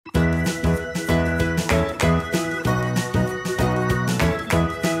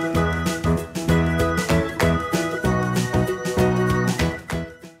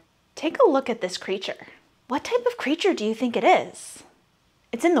take a look at this creature. What type of creature do you think it is?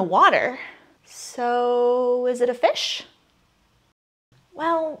 It's in the water. So is it a fish?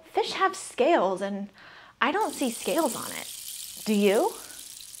 Well, fish have scales and I don't see scales on it. Do you?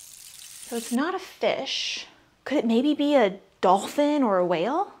 So it's not a fish. Could it maybe be a dolphin or a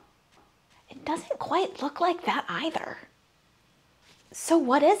whale? It doesn't quite look like that either. So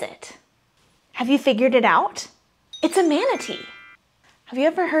what is it? Have you figured it out? It's a manatee. Have you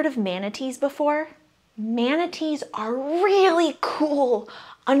ever heard of manatees before? Manatees are really cool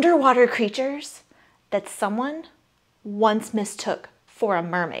underwater creatures that someone once mistook for a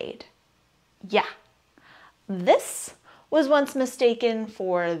mermaid. Yeah, this was once mistaken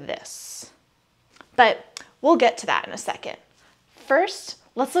for this. But we'll get to that in a second. First,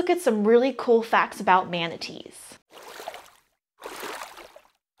 let's look at some really cool facts about manatees.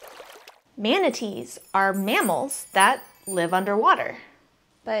 Manatees are mammals that live underwater.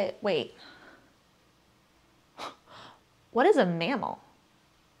 But wait, what is a mammal?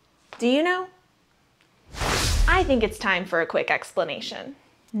 Do you know? I think it's time for a quick explanation.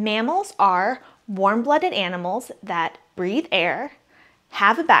 Mammals are warm-blooded animals that breathe air,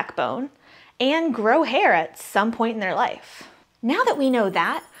 have a backbone, and grow hair at some point in their life. Now that we know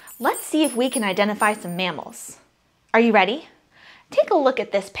that, let's see if we can identify some mammals. Are you ready? Take a look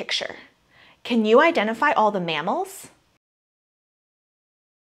at this picture. Can you identify all the mammals?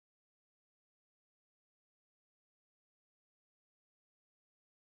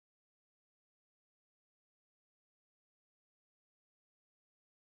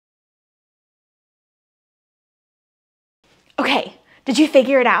 Okay, did you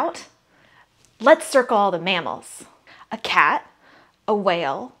figure it out? Let's circle all the mammals. A cat, a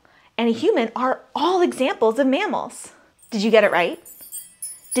whale, and a human are all examples of mammals. Did you get it right?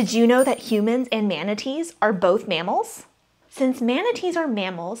 Did you know that humans and manatees are both mammals? Since manatees are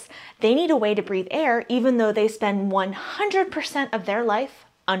mammals, they need a way to breathe air even though they spend 100% of their life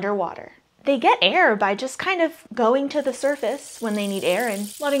underwater. They get air by just kind of going to the surface when they need air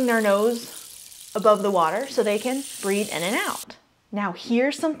and letting their nose above the water so they can breathe in and out. Now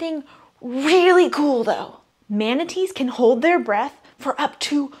here's something really cool though. Manatees can hold their breath for up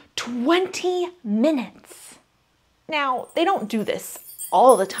to 20 minutes. Now, they don't do this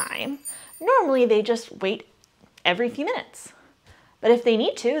all the time. Normally they just wait every few minutes. But if they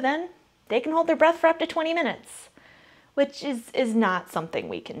need to, then they can hold their breath for up to 20 minutes, which is not something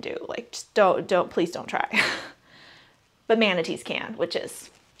we can do. Like, just please don't try. But manatees can, which is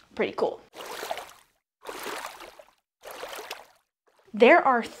pretty cool. There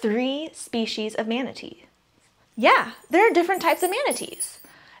are 3 species of manatee. Yeah, there are different types of manatees.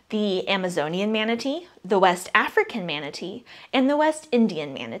 The Amazonian manatee, the West African manatee, and the West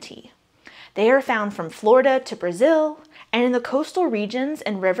Indian manatee. They are found from Florida to Brazil, and in the coastal regions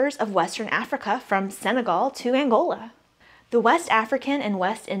and rivers of Western Africa from Senegal to Angola. The West African and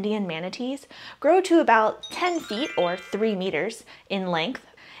West Indian manatees grow to about 10 feet or 3 meters in length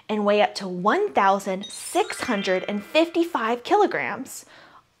and weigh up to 1,655 kilograms,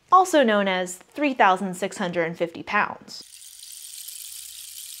 also known as 3,650 pounds.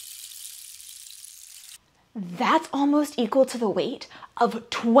 That's almost equal to the weight of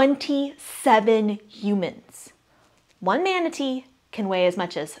 27 humans. One manatee can weigh as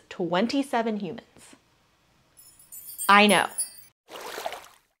much as 27 humans. I know.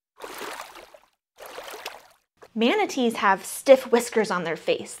 Manatees have stiff whiskers on their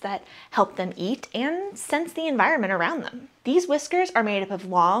face that help them eat and sense the environment around them. These whiskers are made up of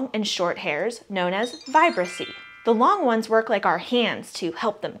long and short hairs known as vibrissae. The long ones work like our hands to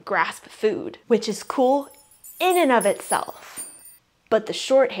help them grasp food, which is cool in and of itself. But the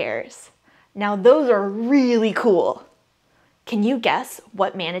short hairs, now those are really cool. Can you guess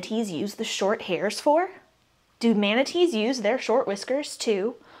what manatees use the short hairs for? Do manatees use their short whiskers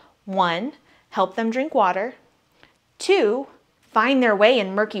to 1. Help them drink water, 2. Find their way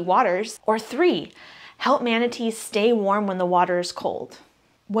in murky waters, or 3. Help manatees stay warm when the water is cold?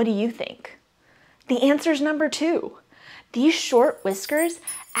 What do you think? The answer is number 2. These short whiskers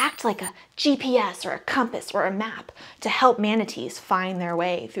act like a GPS or a compass or a map to help manatees find their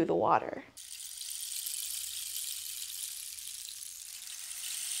way through the water.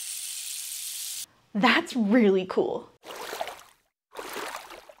 That's really cool.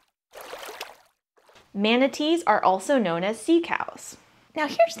 Manatees are also known as sea cows. Now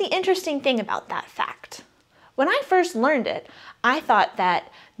here's the interesting thing about that fact. When I first learned it, I thought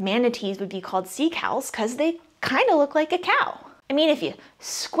that manatees would be called sea cows because they kind of look like a cow. I mean, if you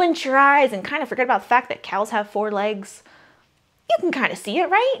squint your eyes and kind of forget about the fact that cows have 4 legs, you can kind of see it,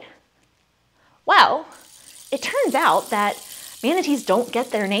 right? Well, it turns out that Manatees don't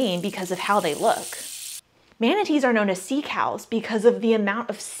get their name because of how they look. Manatees are known as sea cows because of the amount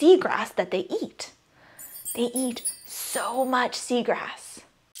of seagrass that they eat. They eat so much seagrass.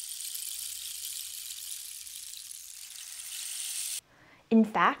 In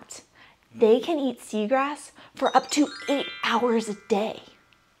fact, they can eat seagrass for up to 8 hours a day.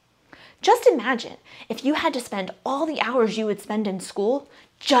 Just imagine if you had to spend all the hours you would spend in school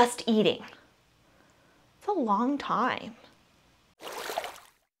just eating. It's a long time.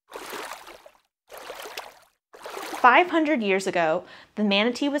 500 years ago, the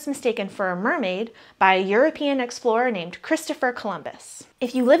manatee was mistaken for a mermaid by a European explorer named Christopher Columbus.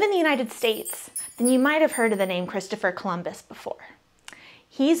 If you live in the United States, then you might have heard of the name Christopher Columbus before.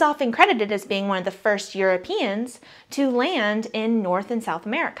 He's often credited as being one of the first Europeans to land in North and South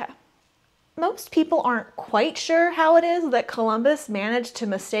America. Most people aren't quite sure how it is that Columbus managed to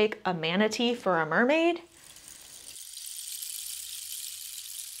mistake a manatee for a mermaid.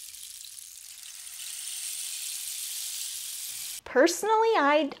 Personally,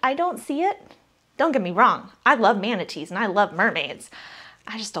 I don't see it. Don't get me wrong, I love manatees and I love mermaids.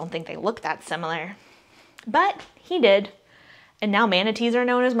 I just don't think they look that similar. But he did, and now manatees are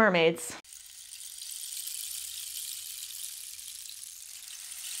known as mermaids.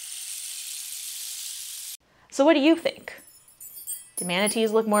 So what do you think? Do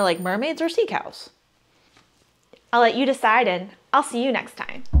manatees look more like mermaids or sea cows? I'll let you decide, and I'll see you next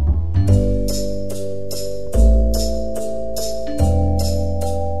time.